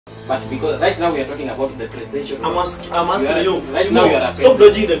But because right now we are talking about the presidential. I'm asking you. Right now you are stop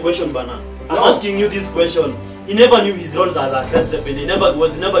dodging the question, Bana. I'm No. asking you this question. He never knew his role as a class rep, and he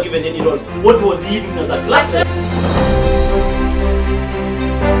was never given any role. What was he doing as a class rep?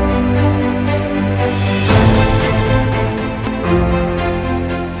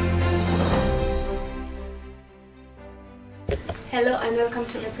 Hello and welcome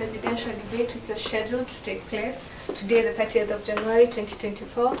to the presidential debate which was scheduled to take place today, the 30th of January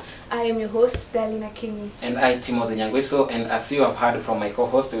 2024. I am your host, Dalina Kingi. And I, Timothy Nyangweso, and as you have heard from my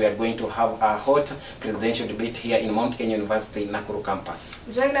co-host, we are going to have a hot presidential debate here in Mount Kenya University, Nakuru campus.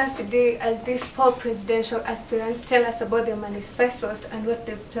 Join us today as these 4 presidential aspirants tell us about their manifestos and what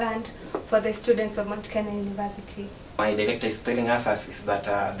they've planned for the students of Mount Kenya University. My director is telling us is that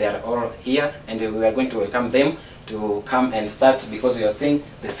they are all here, and we are going to welcome them to come and start because we are saying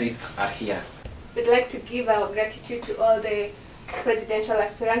the seats are here. We'd like to give our gratitude to all the presidential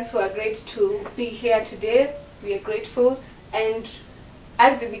aspirants who agreed to be here today. We are grateful, and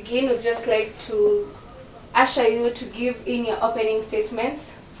as we begin, we'd just like to usher you to give in your opening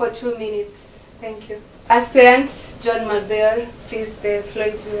statements for 2 minutes. Thank you. Aspirant John Malbear, please, the floor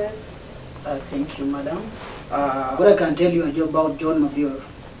is yours. Thank you, madam. What I can tell you about John Mabior.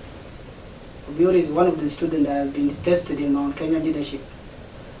 Mabior is one of the students that has been tested in Mount Kenya leadership.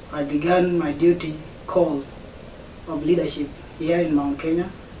 I began my duty call of leadership here in Mount Kenya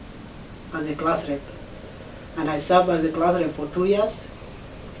as a class rep. And I served as a class rep for 2 years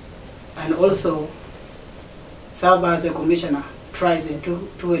and also served as a commissioner twice in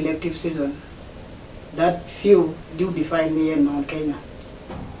two elective seasons. That few do define me in Mount Kenya.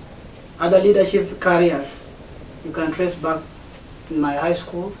 Other leadership careers you can trace back in my high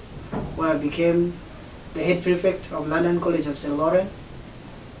school, where I became the head prefect of London College of St. Lawrence.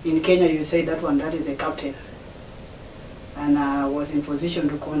 In Kenya, you say that is a captain. And I was in position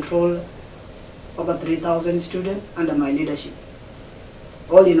to control over 3,000 students under my leadership.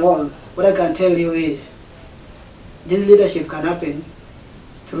 All in all, what I can tell you is, this leadership can happen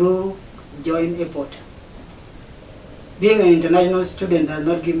through joint effort. Being an international student does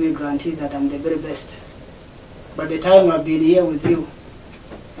not give me a guarantee that I'm the very best. By the time I've been here with you,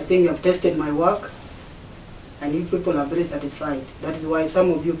 I think you have tested my work, and you people are very satisfied. That is why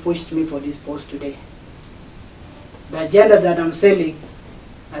some of you pushed me for this post today. The agenda that I'm selling,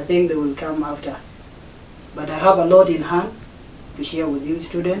 I think they will come after. But I have a lot in hand to share with you,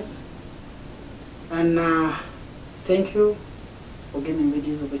 students. And thank you for giving me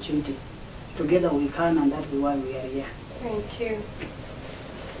this opportunity. Together we can, and that is why we are here. Thank you.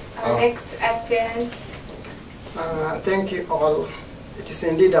 Our next aspirant. Thank you all. It is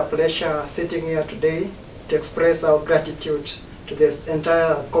indeed a pleasure sitting here today to express our gratitude to the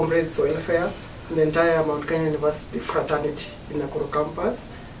entire Comrades Welfare and the entire Mount Kenya University fraternity in Nakuru campus.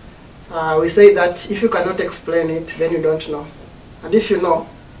 We say that if you cannot explain it, then you don't know. And if you know,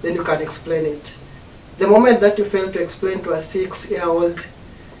 then you can explain it. The moment that you fail to explain to a 6-year-old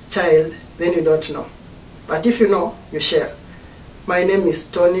child, then you don't know. But if you know, you share. My name is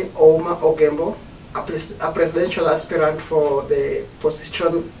Tony Ouma Ogembo, a presidential aspirant for the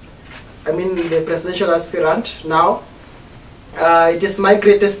position, the presidential aspirant now. It is my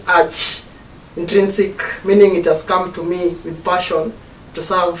greatest urge, intrinsic, meaning it has come to me with passion to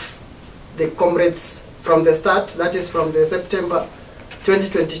serve the comrades from the start, that is from the September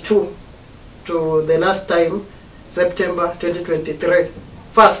 2022 to the last time, September 2023.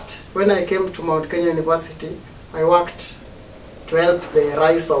 First, when I came to Mount Kenya University, I worked to help the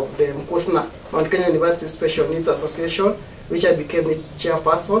rise of the MKUSNA, Mount Kenya University Special Needs Association, which I became its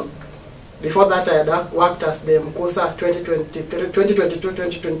chairperson. Before that, I had worked as the MKUSA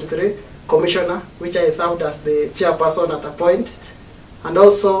 2022-2023 commissioner, which I served as the chairperson at a point. And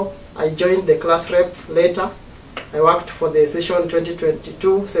also, I joined the class rep later. I worked for the session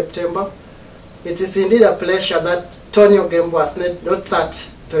 2022 September. It is indeed a pleasure that Tony Ogembo has not sat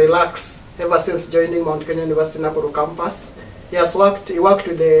to relax ever since joining Mount Kenya University Nakuru campus. He worked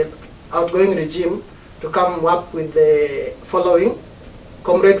with the outgoing regime to come up with the following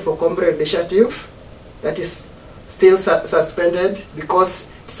Comrade for Comrade initiative that is still suspended because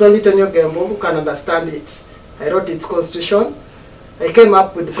it's only Tony Ogembo who can understand it. I wrote its constitution. I came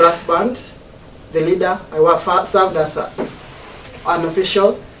up with brass band, the leader. I served as an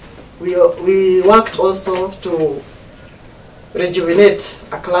official. We worked also to rejuvenate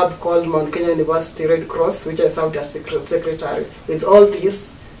a club called Mount Kenya University Red Cross, which I served as secretary. With all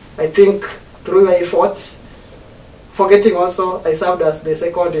this, I think through my efforts, forgetting also, I served as the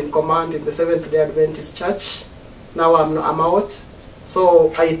second in command in the Seventh-day Adventist Church. Now I'm out.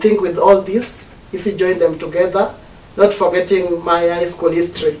 So I think with all this, if we join them together, not forgetting my high school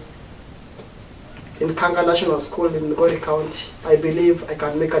history, in Kanga National School in Migori County, I believe I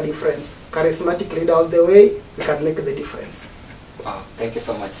can make a difference. Charismatic leader all the way, we can make the difference. Wow, thank you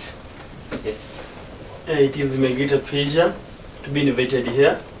so much. Yes. It is my great pleasure to be invited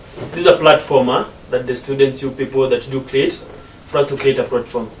here. This is a platform that the students, you people that do create, for us to create a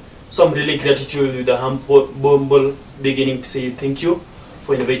platform. So I'm really gratitude with the humble beginning to say thank you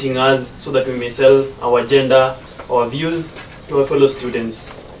for inviting us so that we may sell our agenda, our views to our fellow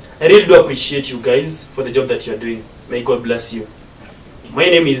students. I really do appreciate you guys for the job that you're doing. May God bless you. My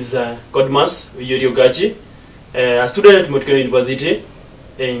name is Godmas Uyoriogachi, a student at MKU University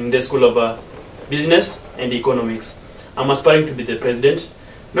in the School of Business and Economics. I'm aspiring to be the president.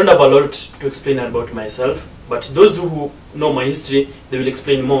 I don't have a lot to explain about myself, but those who know my history, they will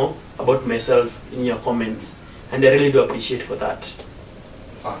explain more about myself in your comments. And I really do appreciate for that.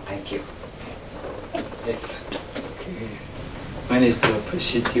 Oh, thank you. Yes. Okay. Mine is to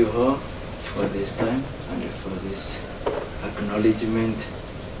appreciate you all for this time and for this acknowledgement.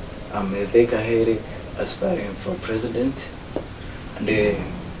 I'm Theka Herek, aspiring for president. And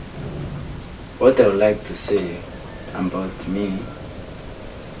what I would like to say about me,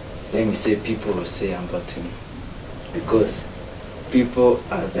 let me say people will say about me. Because people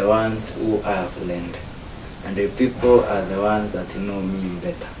are the ones who I have learned. And the people are the ones that know me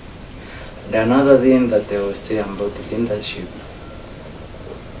better. And another thing that I will say about leadership.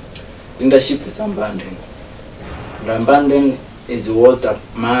 Leadership is abandon. And abandon is what a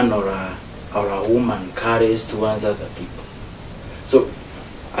man or a woman carries towards other people. So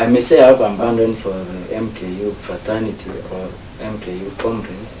I may say I have abandoned for the MKU fraternity or MKU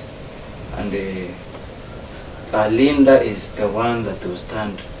conference, and a leader is the one that will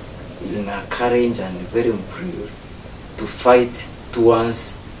stand in a courage and very brave to fight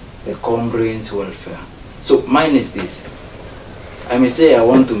towards the comrades' welfare. So mine is this. I may say I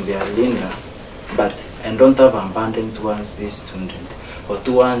want to be a leader, but I don't have abandon towards this student or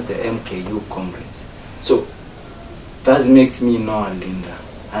towards the MKU comrades. So that makes me not a leader,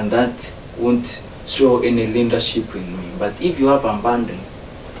 and that won't show any leadership in me. But if you have abandon,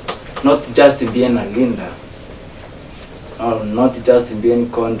 not just being a leader, or not just being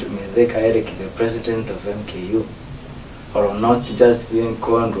called Medeka Eric, the president of MKU, or not just being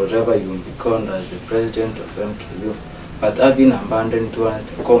called whatever you will be called as the president of MKU, but having abandoned towards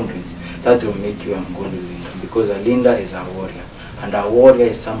the comrades, that will make you a good leader, because a leader is a warrior, and a warrior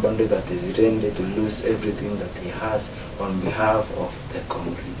is somebody that is ready to lose everything that he has on behalf of the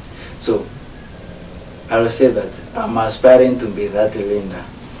comrades. So I will say that I'm aspiring to be that leader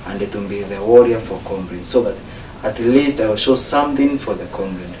and to be the warrior for comrades, so that at least I will show something for the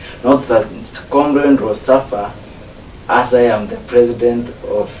comrade. Not that the comrade will suffer as I am the president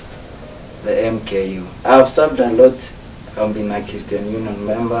of the MKU. I have served a lot. I've been a Christian Union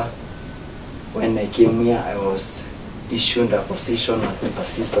member. When I came here, I was issued a position as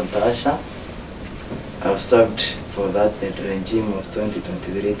assistant usher. I've served for that the regime of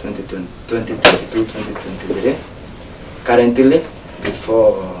 2023, 2022, 2023. Currently,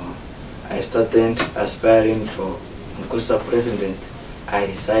 before I started aspiring for MKU president, I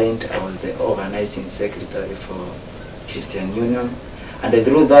resigned. I was the organizing secretary for Christian Union, and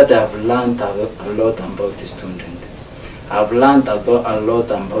through that I've learned a lot about the student. I've learned a lot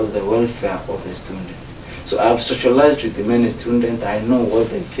about the welfare of the student. So I've socialized with many students. I know what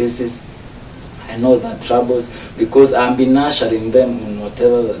they faces. I know their troubles, because I've been ushering them in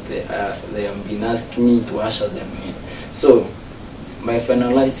whatever that they have been asking me to usher them in. So by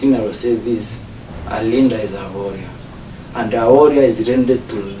finalizing, I will say this: a leader is a warrior, and a warrior is ready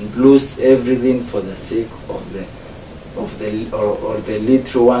to lose everything for the sake of the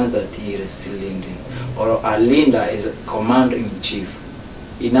little ones that he is leading. Or a leader is a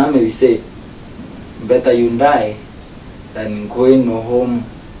commander-in-chief. In army we say, better you die than going home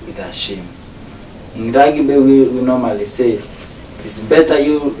with a shame. In rugby we normally say, it's better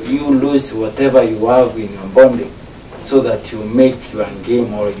you lose whatever you have in your body, so that you make your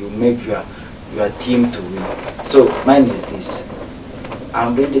game or you make your team to win. So mine is this: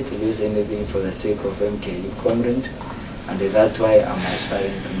 I'm ready to lose anything for the sake of MKU comrade, and that's why I'm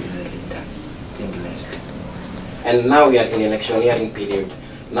aspiring to be the leader. Being blessed. And now we are in electioneering period.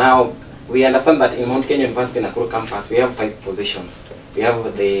 Now we understand that in Mount Kenya University Nakuru campus we have 5 positions. We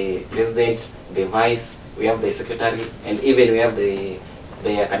have the president, the vice, we have the secretary, and even we have the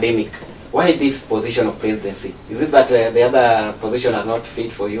academic. Why this position of presidency? Is it that the other position are not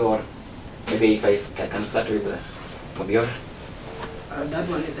fit for you, or maybe if I can start with Mobior? That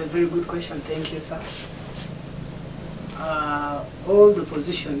one is a very good question. Thank you, sir. All the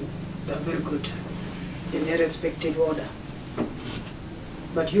positions are very good in their respective order.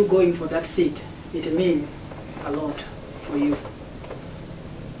 But you going for that seat it means a lot for you.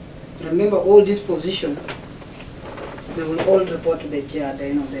 Remember, all these positions, they will all report to the chair at the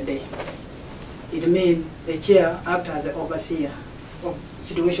end of the day. It means the chair acts as an overseer of the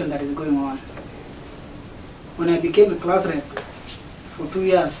situation that is going on. When I became a class rep for 2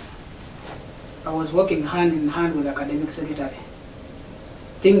 years, I was working hand in hand with the academic secretary.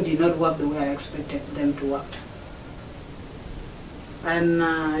 Things did not work the way I expected them to work. And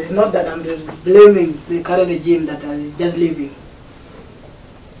it's not that I'm just blaming the current regime that is just leaving.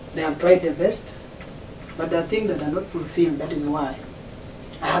 They have tried their best, but there are things that are not fulfilled. That is why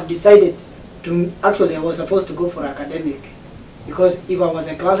I have decided to, actually I was supposed to go for academic, because if I was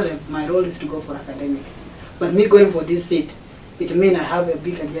a class rep, my role is to go for academic. But me going for this seat, it means I have a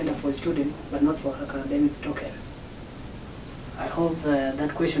big agenda for students, but not for academic token. I hope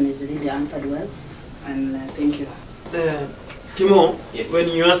that question is really answered well, and thank you. Timo, Yes. when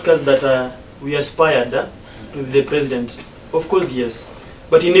you ask us that we aspired to the president, of course yes.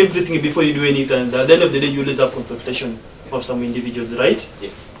 But in everything, before you do anything, at the end of the day, you always have consultation of some individuals, right?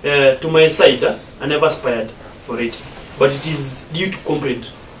 Yes. To my side, I never aspired for it. But it is due to comrade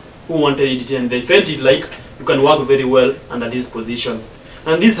who wanted it, and they felt it like you can work very well under this position.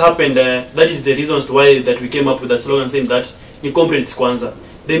 And this happened, that is the reasons why that we came up with a slogan saying that ni comrades kwanza.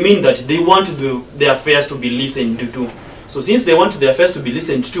 They mean that they want their affairs to be listened to. So since they want their affairs to be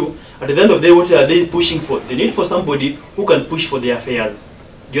listened to, at the end of the day, what are they pushing for? They need for somebody who can push for their affairs.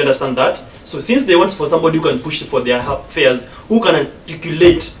 Do you understand that? So since they want for somebody who can push for their affairs, who can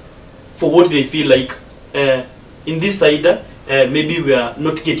articulate for what they feel like, in this side, maybe we are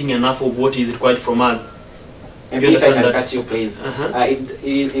not getting enough of what is required from us. Maybe if I can cut you, please.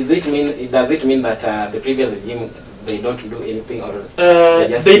 Does it mean that the previous regime, they don't do anything, or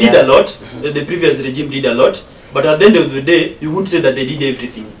they did a lot? The previous regime did a lot, but at the end of the day, you wouldn't say that they did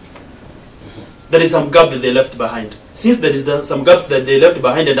everything. There is some gap that they left behind. Since there is some gaps that they left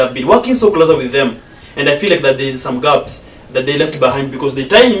behind, and I've been working so closer with them, and I feel like that there is some gaps that they left behind, because the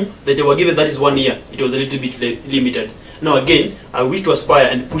time that they were given, that is 1 year, it was a little bit limited. Now again, I wish to aspire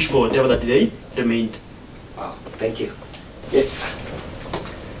and push for whatever that they remained. Wow, thank you. Yes.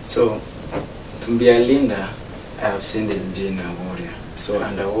 So, to be a leader, I have seen this being a warrior. So,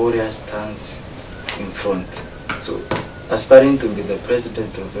 and a warrior stands in front. So, aspiring to be the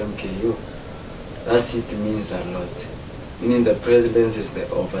president of MKU, that it means a lot. Meaning the president is the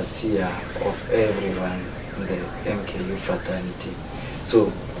overseer of everyone in the MKU fraternity.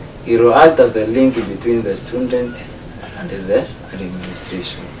 So, he will act as the link between the student and the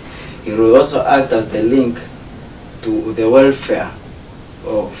administration. He will also act as the link to the welfare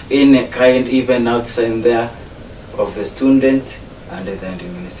of any kind, even outside there, of the student and the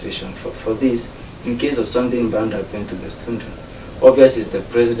administration. For this, in case of something bound to happen to the student, obviously the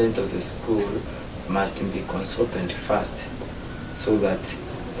president of the school must be consulted first, so that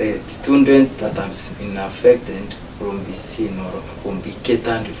the student that has been affected won't be seen or won't be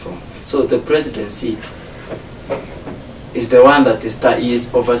catered from. So the presidency is the one that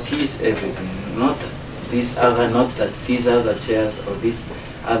is oversees everything, not that these other chairs or these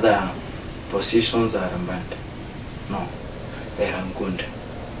other positions are banned. No, they are good.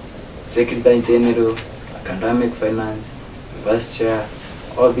 Secretary General, Academic Finance, Vice Chair,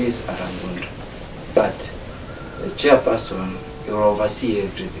 all these are good. But the chairperson will oversee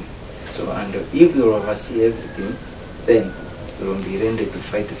everything. So, and if you oversee everything, then you will be ready to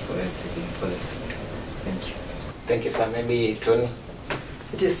fight for everything for the student. Thank you. Thank you, sir. Maybe Tony.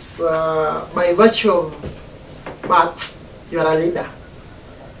 It is by virtue of birth, you are a leader.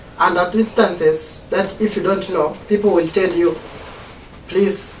 And at instances that if you don't know, people will tell you,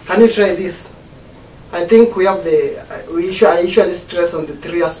 please, can you try this? I think we have I usually stress on the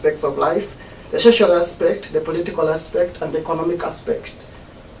 3 aspects of life: the social aspect, the political aspect, and the economic aspect.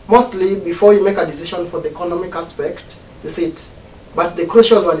 Mostly, before you make a decision for the economic aspect, you sit. But the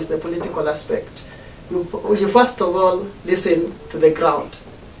crucial one is the political aspect. You first of all listen to the ground,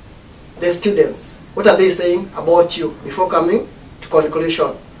 the students. What are they saying about you before coming to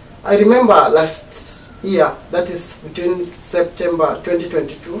conclusion? I remember last year, that is between September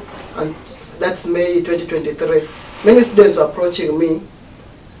 2022 and that's May 2023, many students were approaching me,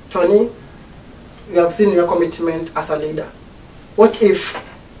 Tony, we have seen your commitment as a leader. What if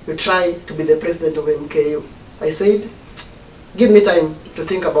you try to be the president of MKU? I said, give me time to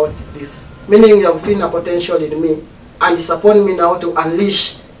think about this. Meaning you have seen a potential in me, and it's upon me now to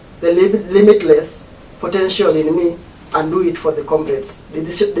unleash the limitless potential in me and do it for the comrades. The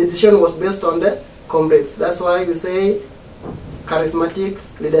decision was based on the comrades. That's why we say charismatic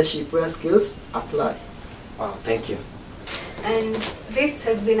leadership where skills apply. Wow, thank you. And this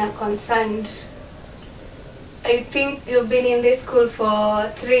has been a concern I think you've been in this school for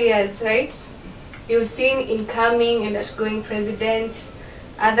 3 years, right? You've seen incoming and outgoing presidents.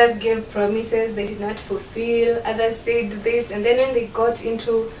 Others gave promises they did not fulfill. Others said this, and then when they got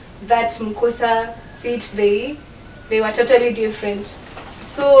into that Mkusa seat, they were totally different.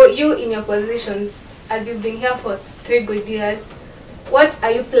 So you, in your positions, as you've been here for 3 good years, what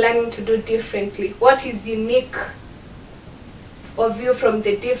are you planning to do differently? What is unique of you from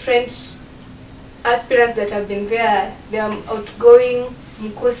the different aspirants that have been there? They are outgoing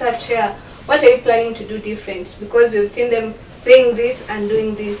Mkusa chair. What are you planning to do different? Because we've seen them saying this and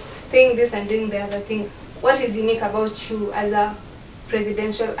doing this, saying this and doing the other thing. What is unique about you as a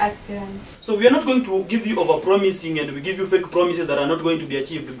presidential aspirant? So we are not going to give you over-promising and we give you fake promises that are not going to be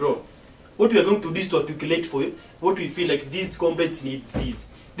achieved, bro. What we are going to do is to articulate for you what we feel like these comrades need this.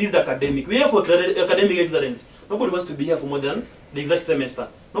 This is academic. We are here for academic excellence. Nobody wants to be here for more than the exact semester.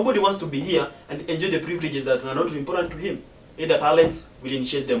 Nobody wants to be here and enjoy the privileges that are not important to him. Either talents will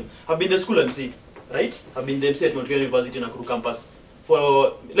initiate them. I've been the school MC, right? I've been the MC at Mount Kenya University Nakuru campus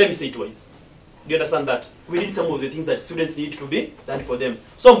for, let me say it twice. Do you understand that? We need some of the things that students need to be done for them.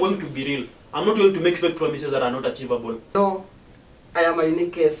 So I'm going to be real. I'm not going to make fake promises that are not achievable. No, I am a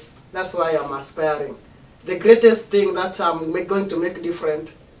unique case. That's why I'm aspiring. The greatest thing that I'm going to make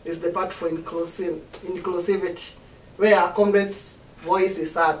different is the part for inclusivity, where our comrades' voice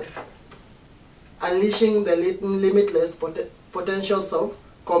is heard, unleashing the limitless potentials of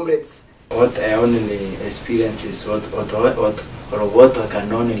comrades. What I only experience is what I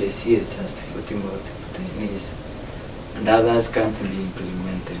can only see is just putting what the is, and others can't be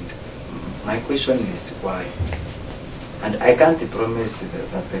implemented. My question is why? And I can't promise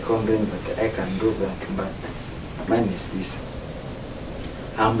that the comrade that I can do that, but mine is this.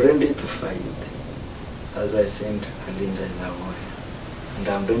 I'm ready to fight. As I said, Alinda is a warrior, and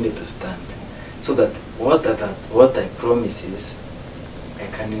I'm ready to stand. So that what I promise is, I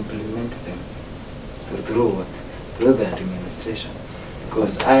can implement them through what? Through the administration.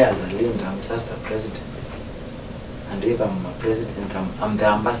 Because I, as Alinda, I'm just a president. And if I'm a president, I'm the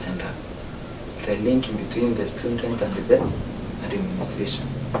ambassador. The link between the student and the administration.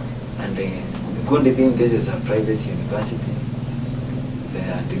 And the good thing, this is a private university. The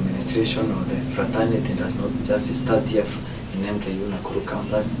administration or the fraternity does not just start here in MKU Nakuru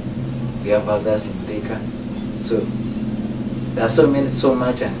campus. We have others in Thika. So there are so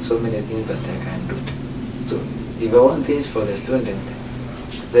much and so many things that I can do. So if I want this for the student,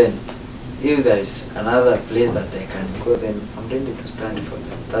 then if there is another place that I can go, then I'm ready to stand for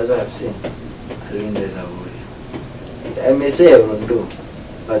them. That's what I've seen. Alinda is a warrior. I may say I will do,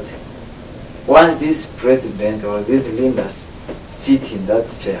 but once this president or these leaders sit in that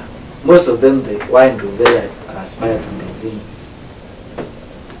chair, most of them they aspire to be leaders.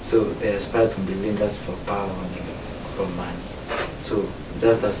 So they aspire to be leaders for power and for money. So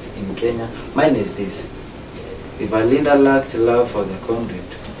just as in Kenya, mine is this. If a leader lacks love for the comrade,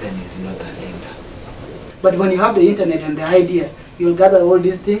 then he's not a leader. But when you have the internet and the idea, you'll gather all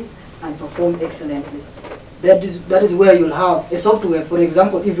these things and perform excellently. That is where you'll have a software. For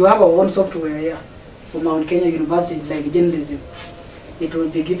example, if you have our own software here for Mount Kenya University, like journalism, it will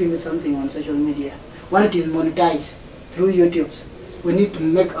be giving you something on social media. When it is monetized through YouTube, we need to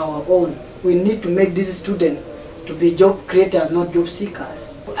make our own. We need to make these students to be job creators, not job seekers.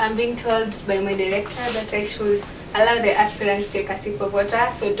 I'm being told by my director that I should allow the aspirants to take a sip of water,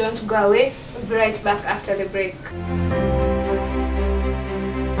 so don't go away. We'll be right back after the break.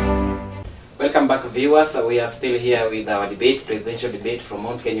 Welcome back, viewers. We are still here with our debate, presidential debate from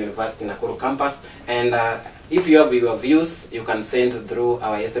Mount Kenya University Nakuru campus. And if you have your views, you can send through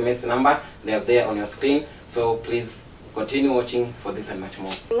our SMS number. They are there on your screen. So please continue watching for this and much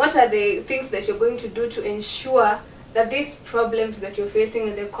more. What are the things that you're going to do to ensure that these problems that you're facing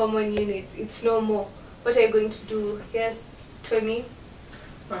in the common units, it's no more? What are you going to do? Yes, Tony?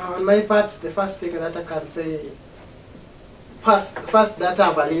 On my part, the first thing that I can say, first that I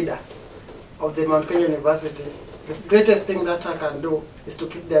have a leader of the Mount Kenya University. The greatest thing that I can do is to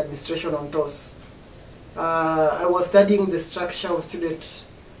keep the administration on toes. I was studying the structure of student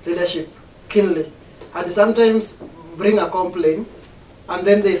leadership keenly, and sometimes bring a complaint, and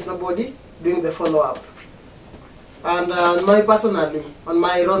then there is nobody doing the follow-up. And on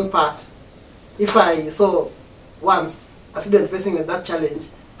my own part, if I saw once a student facing that challenge,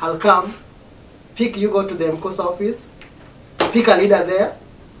 I'll come, go to the MKU's office, pick a leader there,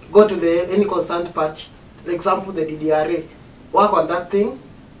 go to any concerned party, for example the DDRA, work on that thing,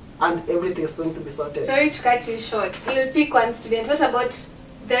 and everything is going to be sorted. Sorry to cut you short. You'll pick one student. What about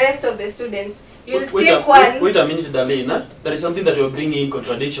the rest of the students? You'll wait take one. Wait a minute, Darlene. There is something that you're bringing in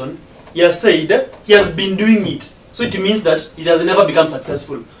contradiction. he has said he has been doing it. So it means that it has never become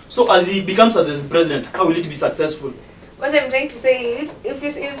successful. So as he becomes as president, how will it be successful? What I'm trying to say is, if you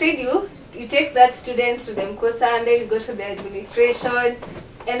said you take that student to the MKUSA and then you go to the administration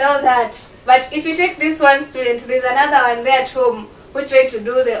and all that. But if you take this one student, there's another one there at home who tried to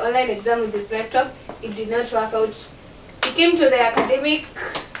do the online exam with his laptop. It did not work out. He came to the academic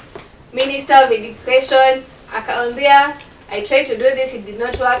minister of education, there. I tried to do this, it did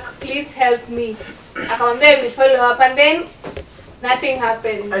not work. Please help me. I will follow up, and then nothing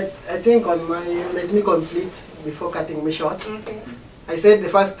happened. I think on my, let me complete before cutting me short. Okay. I said the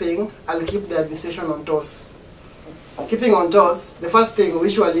first thing, I'll keep the administration on toes. Keeping on toes, the first thing we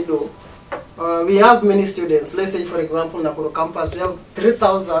usually do, we have many students. Let's say, for example, Nakuru campus, we have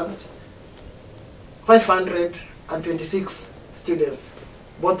 3,526 students,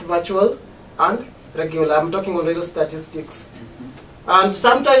 both virtual and regular. I'm talking on real statistics. And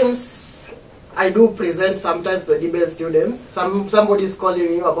sometimes I do present sometimes the debate students. Somebody is calling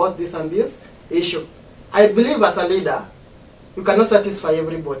you about this and this issue. I believe as a leader, you cannot satisfy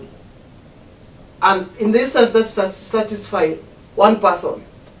everybody. And in the instance that satisfy one person,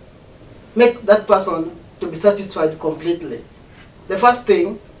 make that person to be satisfied completely. The first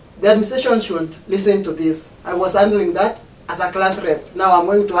thing, the administration should listen to this. I was handling that as a class rep. Now I'm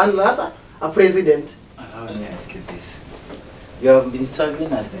going to handle as a president. Allow me to ask you this. You have been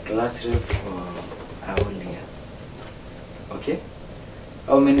serving as the class rep for a whole year. Okay?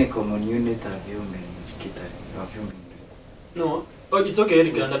 How many common units have you been catering? Have you been doing? No, it's okay,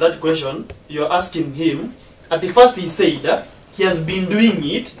 Eric. Under that question, you're asking him. At the first, he said he has been doing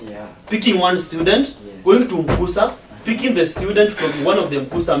it, picking one student, going to MKUSA, picking the student from one of the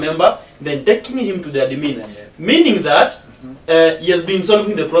MKUSA member, then taking him to the admin. Meaning that he has been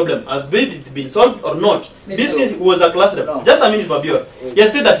solving the problem. Has it been solved or not? This was the class rep. No. Just a minute, Babio. He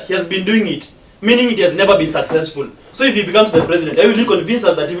has said that he has been doing it, meaning it has never been successful. So if he becomes the president, I will he convince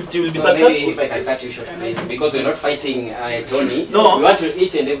us that he will be successful? Maybe if I can cut you short, please, because we're not fighting Tony. No. We want to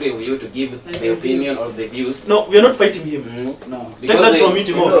each and every of you to give the opinion or the views. No, we are not fighting him. No. Take that from me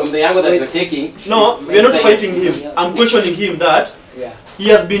tomorrow. From the angle that you're taking. No, we are not fighting him. I'm questioning him that he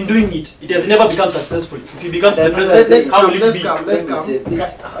has been doing it. It has never become successful. If he becomes the president, how will it be? Let's Let me say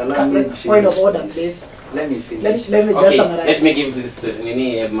this. Allow me to finish Point of order, this. please. Let me finish. Let me just Okay, summarize. let me give this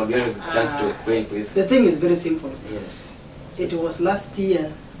Mabio a chance to explain, please. The thing is very simple. Yes. It was last year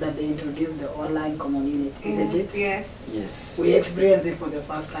that they introduced the online common unit, isn't it? Yes. Yes. We experienced it for the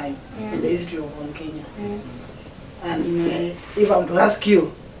first time in the history of all Kenya. And if I'm to ask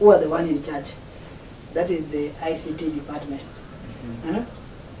you, who are the one in charge? That is the ICT department. Huh?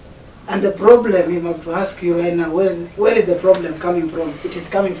 And the problem, if I'm to ask you right now, where is the problem coming from? It is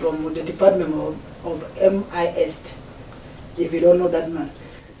coming from the department of MIS, if you don't know that man.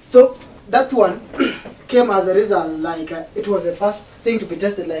 So that one came as a result, like it was the first thing to be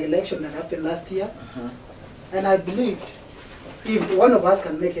tested, like election that happened last year. And I believed if one of us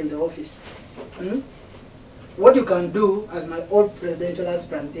can make it in the office, what you can do as my old presidential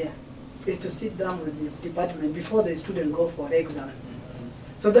aspirant here is to sit down with the department before the student go for exam,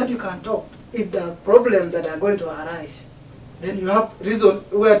 so that you can talk. If the problems that are going to arise, then you have reason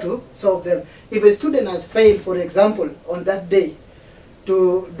where to solve them. If a student has failed, for example, on that day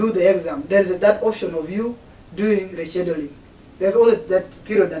to do the exam, there is that option of you doing rescheduling. There's always that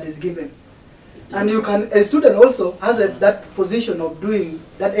period that is given. And you can, a student also has that position of doing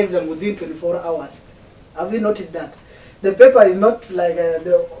that exam within 24 hours. Have you noticed that? The paper is not like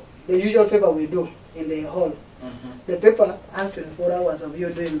the usual paper we do in the hall. The paper has 24 hours of you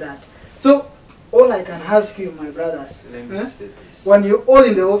doing that. So all I can ask you, my brothers, Let me say this. when you all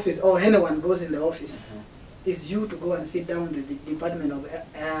in the office or anyone goes in the office, is you to go and sit down with the department of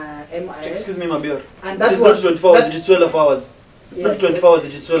MIS. Excuse me, Mabio. And It that's is not 24 hours, it is 12 hours. Not 24 hours,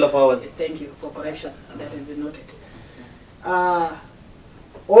 it is 12 hours. Thank you for correction. That is noted.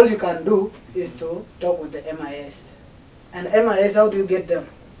 All you can do is to talk with the MIS. And MIS, how do you get them?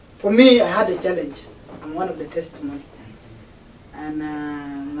 For me, I had a challenge. I'm one of the testimony.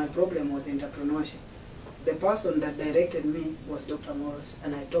 And my problem was entrepreneurship. The person that directed me was Dr. Morris,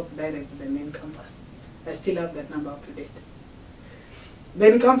 and I talked direct to the main campus. I still have that number up to date.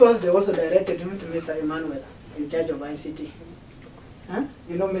 Main campus, they also directed him to Mr. Emmanuel, in charge of ICT. Huh?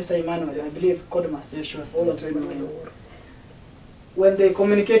 You know Mr. Emmanuel, yes. I believe, Codemas. Yes, sure. All of you know him. When they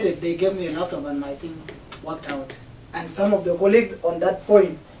communicated, they gave me a laptop and my thing worked out. And some of the colleagues on that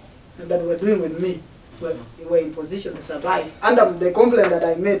point that were doing with me were in position to survive. Under the complaint that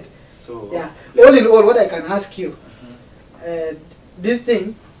I made. So, yeah. All in all, what I can ask you, this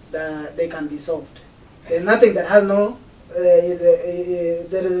thing, they can be solved. There's nothing that has no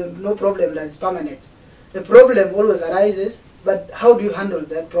there is no problem that is permanent. The problem always arises, but how do you handle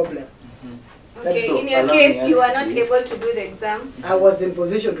that problem? Okay, So, in your allow case, me you ask are not this. able to do the exam, I was in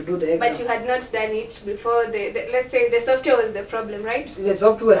position to do the exam. but you had not done it before let's say the software was the problem, right? The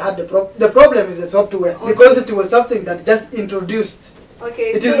software had the problem. The problem is the software, Okay. because it was something that just introduced.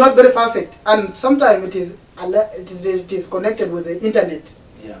 Okay, It so is not very perfect, and sometimes it is connected with the internet.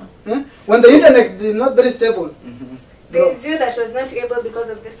 Yeah. When the internet is not very stable, there's you that was not able because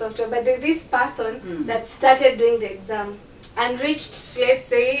of the software, but there's this person that started doing the exam and reached, let's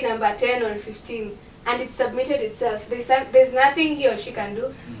say, number 10 or 15, and it submitted itself. There's nothing he or she can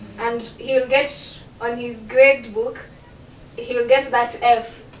do, and he'll get on his grade book, he'll get that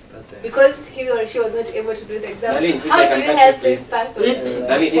F because he or she was not able to do the exam. Darlene, if How I do can you touch help you, this please. person?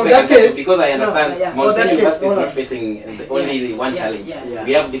 Darlene, if For I that can touch you, case- because I understand no, yeah, for Mount that Kenya case, University is hold not on. facing only one challenge. Yeah.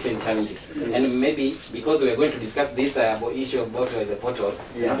 We have different challenges. Yes. And maybe because we are going to discuss this issue about the portal,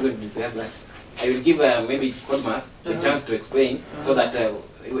 we are not going to discuss that. I will give maybe Codmas the chance to explain, so that I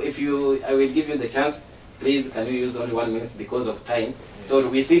will give you the chance. Please, can you use only 1 minute because of time? Yes. So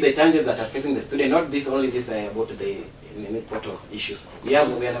we see the challenges that are facing the student, not only this about the portal issues. We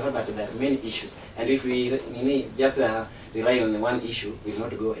understand that there are many issues, and if we just rely on one issue, we will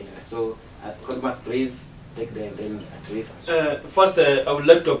not go anywhere. So, Codmas, please take them then at least. First, I would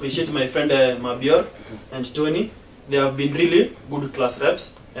like to appreciate my friend Mabior and Tony. They have been really good class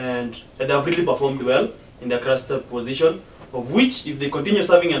reps, and they have really performed well in their class rep position, of which, if they continue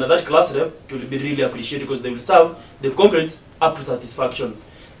serving another class rep, it will be really appreciated because they will serve the comrades up to satisfaction.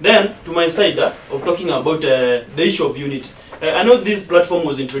 Then, to my side of talking about the issue of unit, I know this platform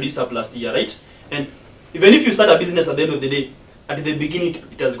was introduced up last year, right? And even if you start a business at the end of the day, at the beginning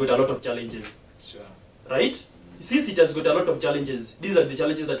it has got a lot of challenges, Sure. right? Since it has got a lot of challenges, these are the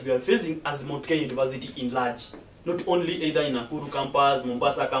challenges that we are facing as Mount Kenya University in large. Not only either in Nakuru campus,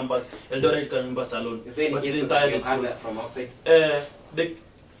 Mombasa campus, Eldoret campus alone, Is there any but the cases entire that you school. had from outside?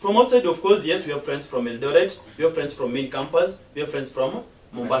 From outside, of course, yes, we have friends from Eldoret, we have friends from main campus, we have friends from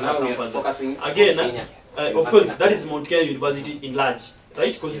Mombasa But now we are campus. focusing Again, on Kenya. of course, that is Mount Kenya University in large,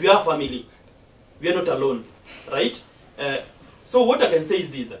 right? Because we are family, we are not alone, right? So what I can say is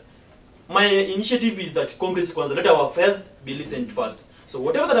this: my initiative is that Congress Kwanza, let our affairs be listened first. So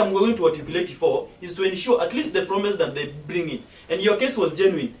whatever that I'm going to articulate for is to ensure at least the promise that they bring in. And your case was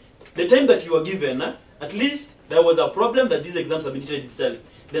genuine. The time that you were given, at least there was a problem that these exams submitted itself.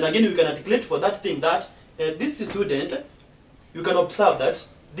 Then again, we can articulate for that thing that this student, you can observe that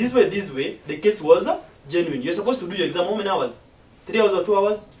this way, the case was genuine. You're supposed to do your exam how many hours? 3 hours or 2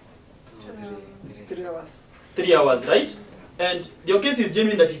 hours? 3 hours. 3 hours, right? And your case is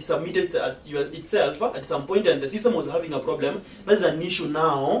genuine that it submitted itself at some point and the system was having a problem. That's an issue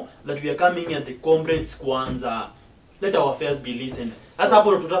now that we are coming at the comrades Kwanza. Let our affairs be listened. As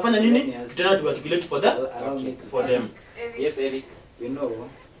hapo tutafanya nini? Tutaenda to articulate for them. Allow me to For say, them. Yes, Eric. You know,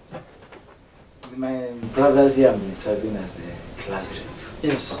 my brothers here have been serving as the class reps.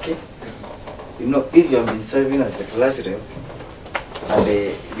 Yes. Okay? You know, if you have been serving as the class rep,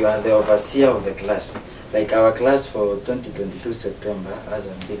 and you are the overseer of the class, like our class for 2022 September has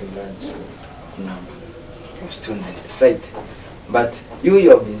a big large number of students, right? But you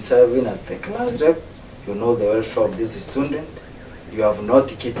have been serving as the class rep, you know the welfare of this student, you have not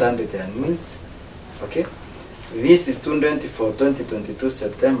catered their needs, okay? This student for 2022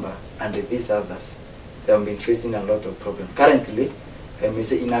 September and these others, they have been facing a lot of problems. Currently, let me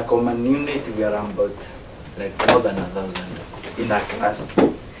say in a common unit we are about like more than 1,000 in a class.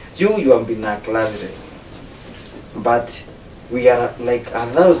 You have been a class rep, but we are like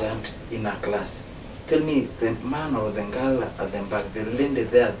 1,000 in a class. Tell me, the man or the girl at the back, the lady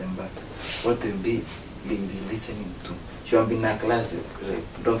there at the back, what will be listening to? You have been a class rep,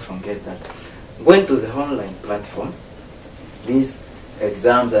 don't forget that. Going to the online platform, these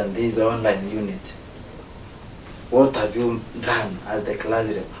exams and these online unit, what have you done as the class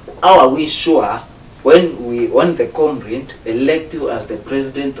rep? How are we sure when the comrade elect you as the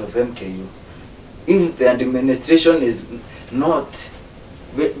president of MKU, if the administration is not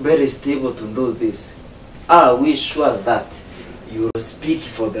very stable to do this, how are we sure that you speak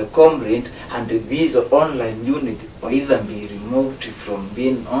for the comrade and these online unit will either be removed from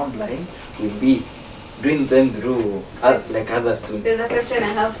being online, will be doing them through like other students? There's a question I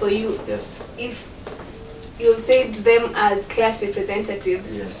have for you. Yes. If you said them as class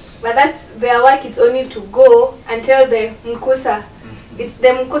representatives, Yes. but that's their work. It's only to go and tell the Mkusa. It's the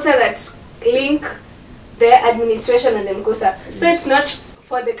Mkusa that link the administration and the Mkusa. So it's not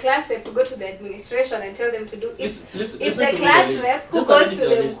for the class rep to go to the administration and tell them to do it. Listen It's to the me, class Darlene. rep who Just goes a to minute,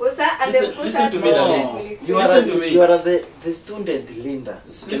 the Darlene. Mkusa and Listen- the Mkusa listen to to the me, Darlene. administration. Listen to me. You are the student, Linda.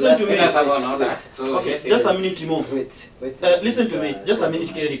 Listen to me. Let us have on all that. So Okay, yes, just a yes. minute, Timo. Wait. Listen to me. Just a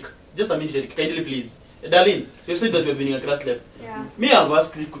minute, Eric. Just a minute, Eric. Kindly, please. Darlene, you said that you have been in a class rep. Yeah. Me, I've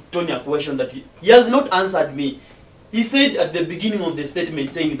asked Tony a question that he has not answered me. He said at the beginning of the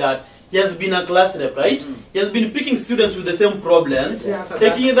statement saying that he has been a class rep, right? He has been picking students with the same problems, Let me answer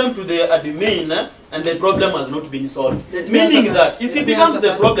taking that. them to the admin, and the problem has not been solved. Let me Meaning answer that that. if he Let me becomes answer the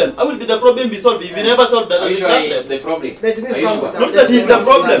that. problem, how will be the problem be solved if he never solved that Are you as a sure class it's rep? the problem? Let me Are you come sure? to that. Not that he's the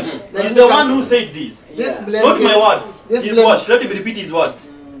problem. Let He's me the come one to who that. said this. This Yeah. blame Not game, my words. This His blame, words. Let him repeat his words.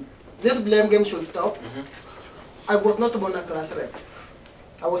 this blame game should stop. I was not born a class rep.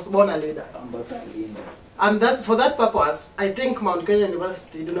 I was born a leader. And that's for that purpose, I think Mount Kenya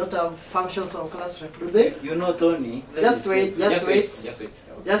University do not have functions of class rep, do they? You know, Tony. Just wait, just wait. Just wait.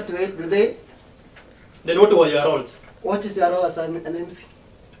 Just wait, do they? Then what were your roles? What is your role as an MC?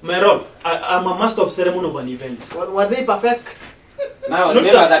 My role, I'm a master of ceremony of an event. Were they perfect? Now Not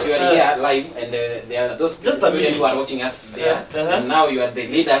remember that- that you are here live, and there are those Just a students minute. who are watching us there, and now you are the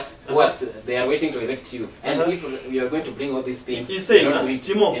leaders who are they are waiting to elect you. And if you are going to bring all these things, He's saying, you're not going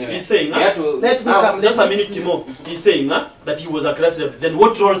to Timo, anywhere. he's saying, You have to Let me now, come. just a minute, Timo. He's saying that he was a class rep. Then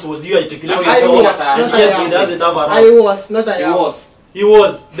what roles was he articulating? Now I you're was talking not Yes, a he doesn't have a I role. was not a He young. was. He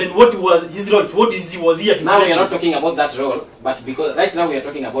was. Then what was his role? What is he? Was he articulating? Now we are not talking about that role, but because right now we are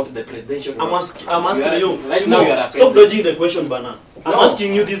talking about the presidential role. I'm asking you. Right Timo, now you are a stop president. dodging the question, Bana. I'm No.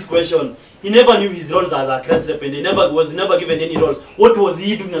 asking you this question. He never knew his role as a class rep, and he was never given any role. What was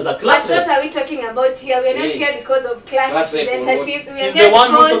he doing as a class But what rep? are we talking about here? We're not Hey. here because of class Class rep or representatives. what? We are He's here the one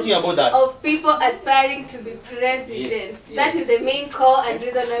who's because talking about that. of people aspiring to be president. Yes, That is yes. the main core and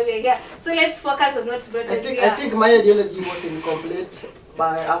reason why we're here. So let's focus on what brought us I here. think my ideology was incomplete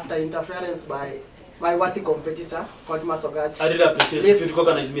after interference by my worthy competitor called Masogach. I really appreciate Please. if you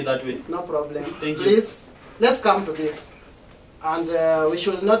recognize me that way. No problem. Thank you. Please, let's come to this. And we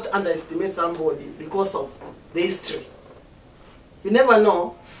should not underestimate somebody because of the history. You never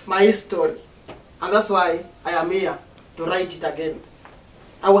know my history. And that's why I am here to write it again.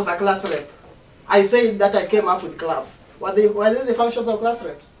 I was a class rep. I said that I came up with clubs. Were they the functions of class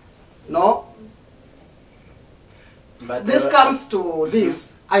reps? No. But This comes to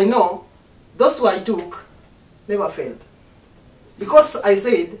this. I know those who I took never failed. Because I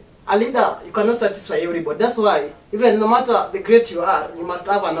said, a leader, you cannot satisfy everybody. That's why, even no matter the great you are, you must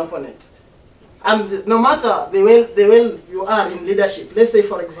have an opponent. And no matter the way you are in leadership, let's say,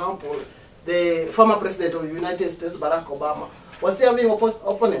 for example, the former president of the United States, Barack Obama, was he having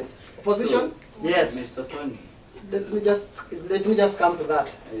opponents? Opposition? Yes. Mr. Tony. Let me just come to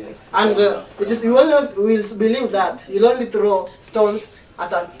that. Yes. And it is, you only will believe that you'll only throw stones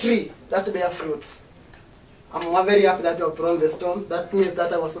at a tree that bear fruits. I'm very happy that you have thrown the stones. That means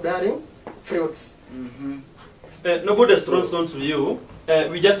that I was bearing fruits. Nobody has thrown stones to you.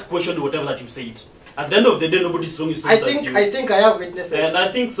 We just questioned whatever that you said. At the end of the day, nobody's throwing stones at you. I think I have witnesses. And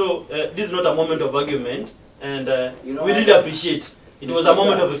I think so. This is not a moment of argument, and You know, we really appreciate. It was a Mr.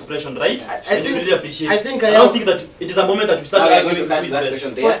 moment Sir. of expression, right? I And we think- really appreciate. I think I don't think that it is a moment that we start Now we are going arguing to who cut is that best.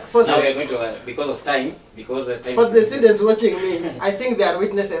 question there. For- Now we are going to, because of time, time. For the students watching me, I think they are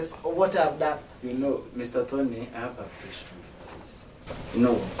witnesses of what I have done. You know, Mr. Tony, I have a question for this. You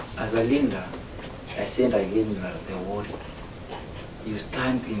know, as a leader, I said again, you are the warrior. You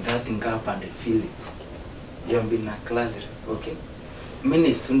stand in that gap and feel it. You have been a class rep, okay?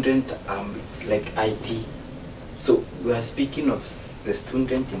 Many students are like IT. So we are speaking of the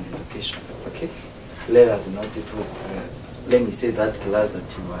student in education, okay? Let us not let me say that class that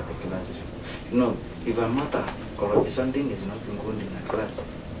you are the class rep. You know, if a matter or something is not good in a class,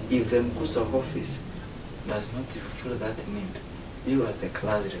 if the MKU office does not fulfill that need, you as the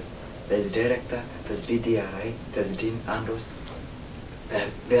class rep, there's director, there's DDRI, there's dean handles,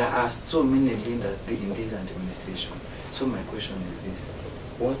 there are so many leaders in this administration. So my question is this: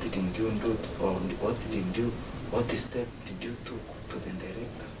 what did you do, or what did you do? What step did you do to the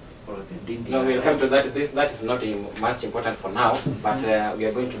director or the DDRI? No, we'll come to that. That is not much important for now, but we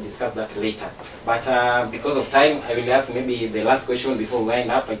are going to discuss that later. But because of time, I will ask maybe the last question before we wind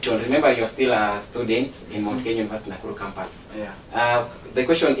up. John, remember you are still a student in Mount Kenya University Nakuru campus. Yeah. The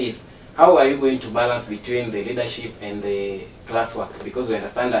question is, how are you going to balance between the leadership and the classwork? Because we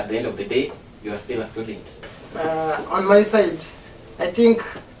understand at the end of the day, you are still a student. On my side, I think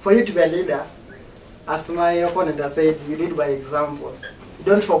for you to be a leader, as my opponent has said, you lead by example. You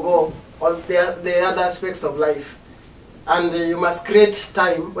don't forgo all the other aspects of life. And you must create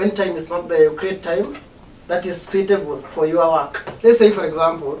time. When time is not there, you create time that is suitable for your work. Let's say, for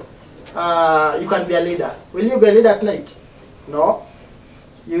example, you can be a leader. Will you be a leader at night? No.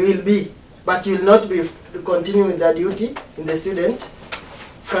 You will be, but you will not be continuing the duty in the student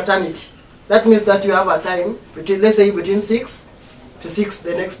fraternity. That means that you have a time between, let's say, between 6 to 6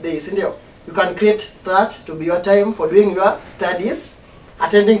 the next day. You can create that to be your time for doing your studies,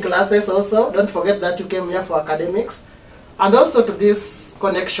 attending classes also. Don't forget that you came here for academics. And also to this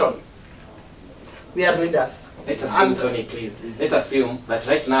connection, we are leaders. Let's assume, Tony, please. Let's assume that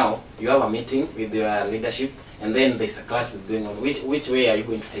right now you have a meeting with your leadership, and then there's a class is going on. Which way are you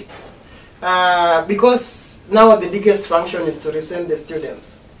going to take? Because now the biggest function is to represent the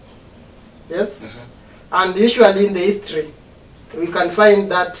students. Yes? And usually in the history, we can find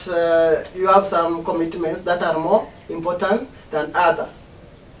that you have some commitments that are more important than other.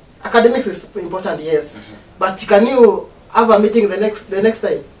 Academics is important, yes. But can you have a meeting the next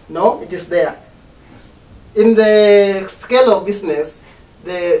time? No, it is there. In the scale of business,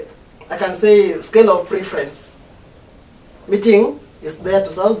 I can say scale of preference. Meeting is there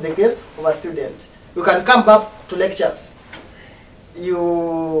to solve the case of a student. You can come back to lectures.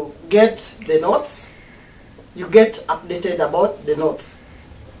 You get the notes. You get updated about the notes.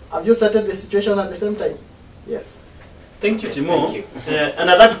 Have you started the situation at the same time? Yes. Thank you, Timo. Thank you.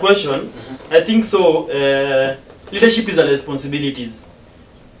 Another question. I think so. Leadership is a responsibilities,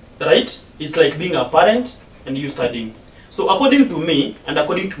 right? It's like being a parent and you studying. So according to me and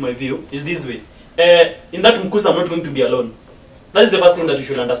according to my view, is this way. In that Mkusa, I'm not going to be alone. That is the first thing that you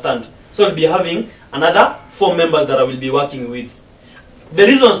should understand. So I'll be having another 4 members that I will be working with. The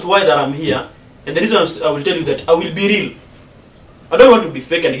reasons why that I'm here, and the reasons I will tell you that I will be real. I don't want to be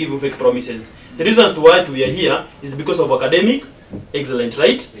fake and give you fake promises. The reasons why we are here is because of academic excellence,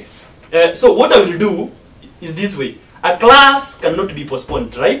 right? Yes. So what I will do is this way. A class cannot be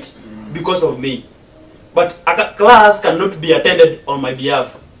postponed, right? Because of me. But a class cannot be attended on my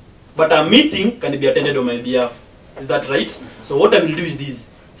behalf. But a meeting can be attended on my behalf. Is that right? So what I will do is this.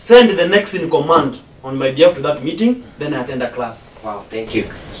 Send the next in command on my behalf to that meeting, then I attend a class. Wow, thank you.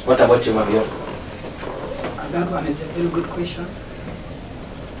 What about you, Mabio? That one is a very good question.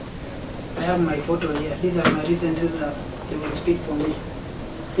 I have my photo here. These are my recent results. They will speak for me.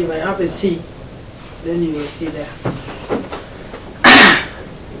 If I have a C, then you will see there.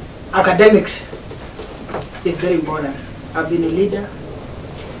 Academics is very important. I've been a leader,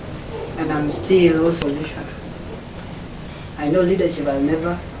 and I'm still also a solution. I know leadership has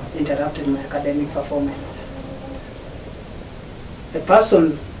never interrupted my academic performance. A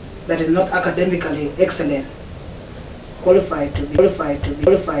person that is not academically excellent qualified to be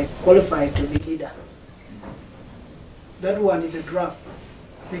leader. That one is a draft,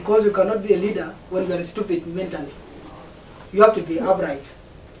 because you cannot be a leader when you are stupid mentally. You have to be upright.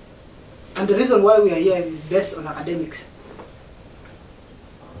 And the reason why we are here is based on academics.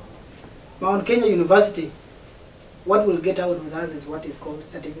 Mount Kenya University, what will get out with us is what is called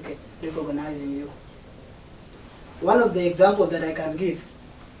certificate recognizing you. One of the examples that I can give,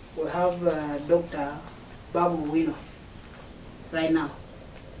 we have Dr. Babu Wino right now.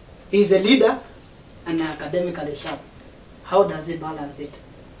 He's a leader and academically sharp. How does he balance it?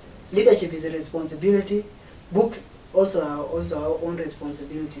 Leadership is a responsibility. Books also are our own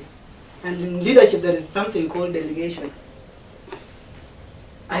responsibility. And in leadership, there is something called delegation.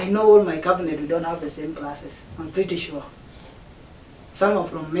 I know all my cabinet, we don't have the same classes. I'm pretty sure. Some are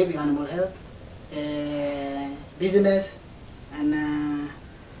from maybe animal health, business, and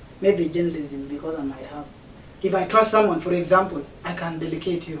maybe journalism, because I might have. If I trust someone, for example, I can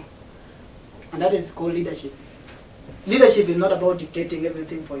delegate you. And that is called leadership. Leadership is not about dictating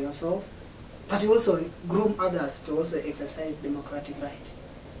everything for yourself, but you also groom others to also exercise democratic right.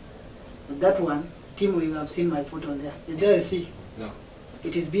 With that one, Timo, you have seen my photo there. Is there a C? No.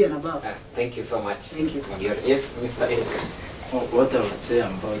 It is B and above. Thank you so much. Thank you. Yes, Mr. Eric. What I would say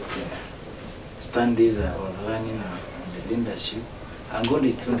about studies or learning and the leadership, a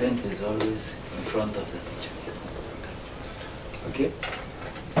good student is always in front of the teacher. Okay?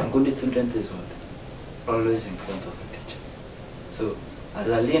 A good student is what? Always in front of the teacher. So, as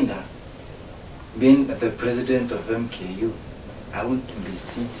a leader, being the president of MKU, I wouldn't be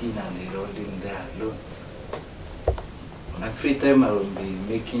sitting and rolling there alone. On a free time, I will be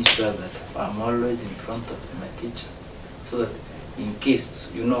making sure that I'm always in front of my teacher, so that in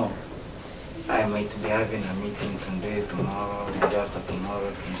case, you know, I might be having a meeting today, tomorrow, the day after tomorrow,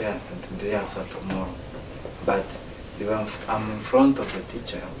 the day after tomorrow. But if I'm in front of the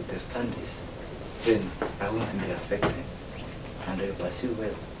teacher with the studies, then I won't be affected and I pursue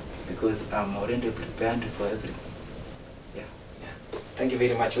well, because I'm already prepared for everything. Yeah. Thank you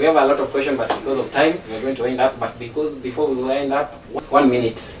very much. We have a lot of questions, but because of time, we are going to wind up. But because before we wind up, 1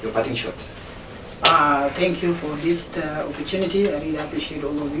 minute, your parting shot. Thank you for this opportunity. I really appreciate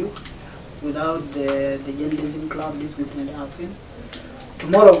all of you. Without the journalism club, this would not happen.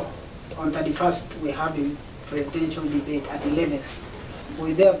 Tomorrow, on 31st, we're having presidential debate at 11.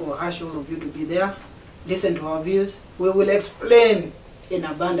 We therefore ask all of you to be there, listen to our views. We will explain in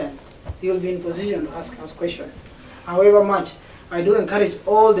abundance. You will be in position to ask us questions. However much, I do encourage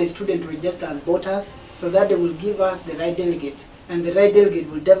all the students to register as voters so that they will give us the right delegate. And the right delegate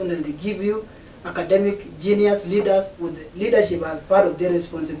will definitely give you academic genius leaders with leadership as part of their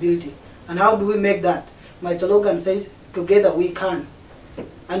responsibility. And how do we make that? My slogan says, together we can.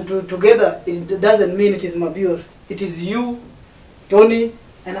 And together, it doesn't mean it is Mabur. It is you, Tony,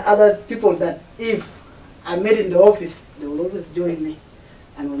 and other people that if I met in the office, they will always join me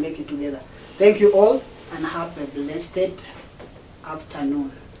and we'll make it together. Thank you all and have a blessed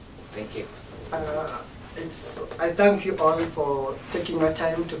afternoon. Thank you. I thank you all for taking your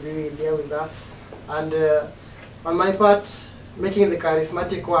time to be here with us. And on my part, making the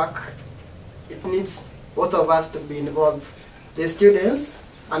charismatic work, it needs both of us to be involved. The students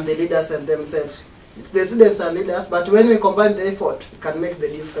and the leaders and themselves. The students are leaders, but when we combine the effort, we can make the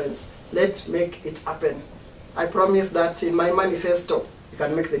difference. Let's make it happen. I promise that in my manifesto, we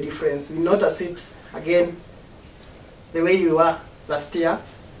can make the difference. We not sit again the way you were last year.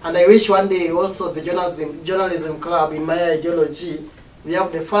 And I wish one day also the journalism club in my ideology, we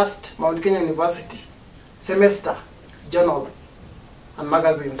have the first Mount Kenya University semester journal and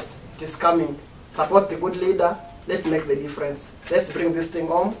magazines. It is coming. Support the good leader. Let's make the difference. Let's bring this thing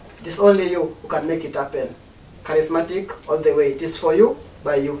home. It is only you who can make it happen. Charismatic all the way. It is for you,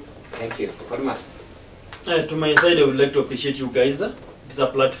 by you. Thank you. Cosmas. To my side, I would like to appreciate you guys. It is a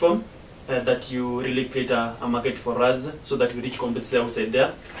platform that you really create a market for us so that we reach communities outside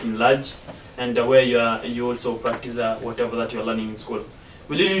there in large and where you also practice whatever that you are learning in school.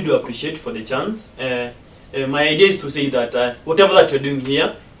 We really do appreciate for the chance. My idea is to say that whatever that you're doing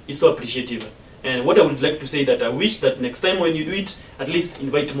here is so appreciative. And what I would like to say that I wish that next time when you do it, at least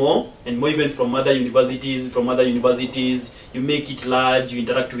invite more and more even from other universities. You make it large, you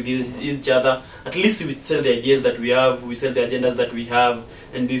interact with each other. At least we sell the ideas that we have, we sell the agendas that we have,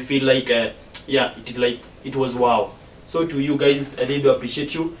 and we feel like, it was wow. So to you guys, I really do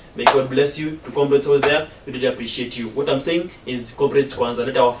appreciate you. May God bless you. To comrades out there, we really appreciate you. What I'm saying is comrades kwanza.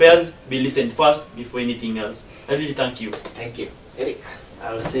 Let our affairs be listened first before anything else. I really thank you. Thank you. Eric.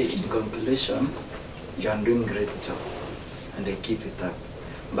 I'll say in conclusion, you are doing a great job and I keep it up.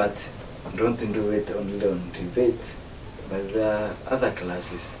 But don't do it only on debate, but there are other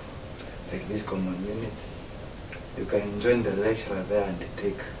classes like this common unit. You can join the lecturer there and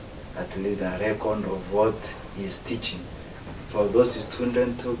take at least a record of what he is teaching. For those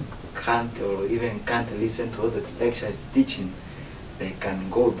students who can't or even can't listen to what the lecturer is teaching, they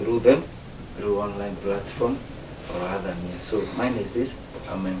can go through them through online platform or other means. So mine is this.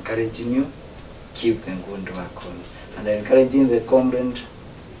 I'm encouraging you, keep the good work on. And I'm encouraging the comrade,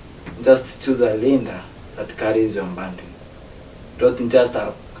 just choose a leader that carries your burden. Don't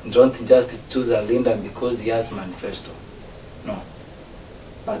just choose a leader because he has manifesto. No.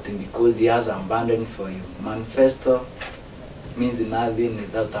 But because he has a burden for you. Manifesto means nothing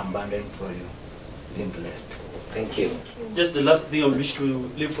without a burden for you. Be blessed. Thank you. Just the last thing I wish to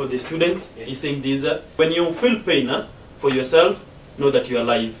leave for the students is saying this: when you feel pain for yourself, know that you are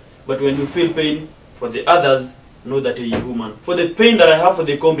alive. But when you feel pain for the others, know that you are human. For the pain that I have for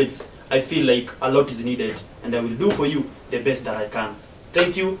the comrades, I feel like a lot is needed, and I will do for you the best that I can.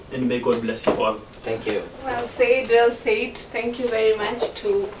 Thank you, and may God bless you all. Thank you. Well said, well said. Thank you very much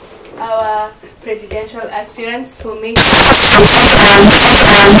to our presidential aspirants for making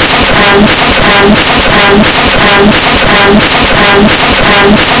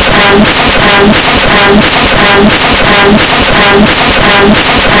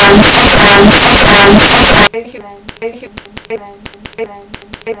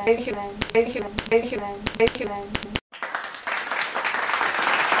Thank you.